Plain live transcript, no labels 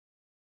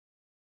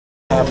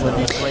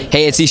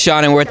Hey, it's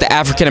Eshawn, and we're at the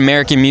African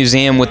American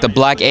Museum with the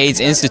Black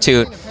AIDS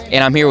Institute,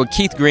 and I'm here with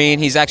Keith Green.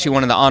 He's actually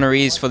one of the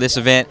honorees for this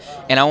event,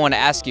 and I want to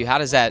ask you, how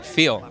does that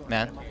feel,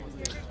 man?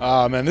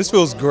 Man, this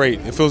feels great.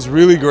 It feels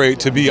really great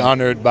to be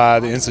honored by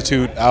the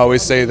Institute. I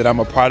always say that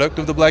I'm a product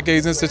of the Black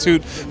AIDS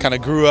Institute, kind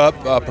of grew up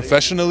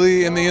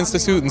professionally in the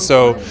Institute, and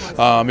so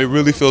it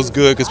really feels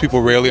good because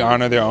people rarely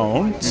honor their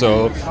own.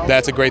 So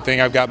that's a great thing.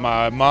 I've got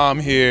my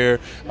mom here,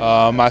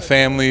 my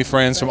family,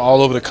 friends from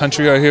all over the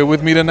country are here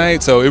with me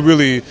tonight, so it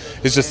really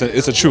is just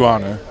it's a true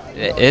honor.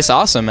 It's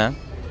awesome, man.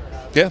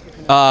 Yeah.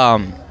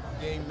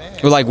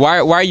 Like, why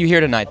are you here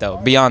tonight, though,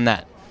 beyond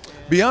that?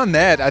 Beyond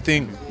that, I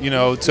think,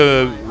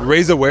 to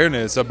raise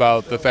awareness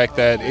about the fact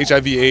that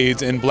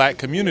HIV/AIDS in Black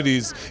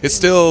communities is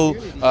still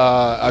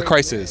a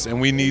crisis,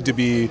 and we need to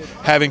be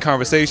having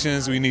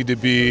conversations. We need to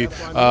be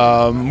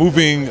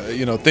moving,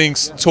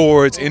 things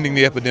towards ending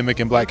the epidemic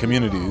in Black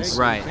communities.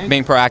 Right,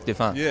 being proactive,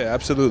 huh? Yeah,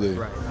 absolutely.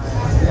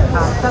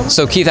 Right.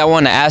 So, Keith, I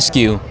want to ask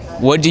you,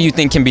 what do you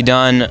think can be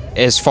done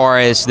as far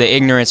as the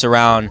ignorance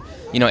around,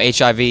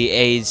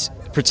 HIV/AIDS,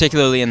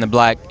 particularly in the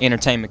Black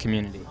entertainment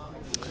community?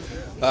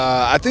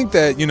 I think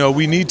that,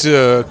 we need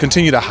to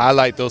continue to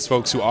highlight those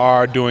folks who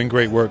are doing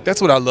great work.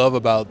 That's what I love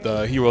about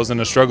the Heroes in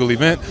the Struggle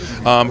event,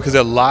 because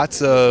there are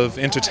lots of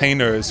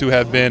entertainers who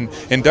have been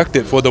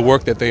inducted for the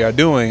work that they are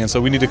doing, and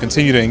so we need to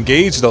continue to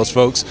engage those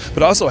folks,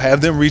 but also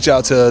have them reach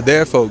out to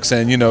their folks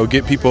and,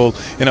 get people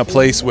in a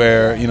place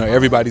where,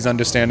 everybody's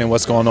understanding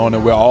what's going on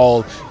and we're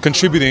all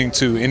contributing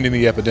to ending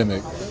the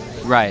epidemic.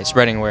 Right,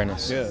 spreading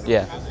awareness.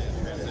 Yeah.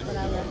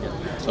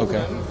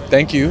 Okay.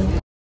 Thank you.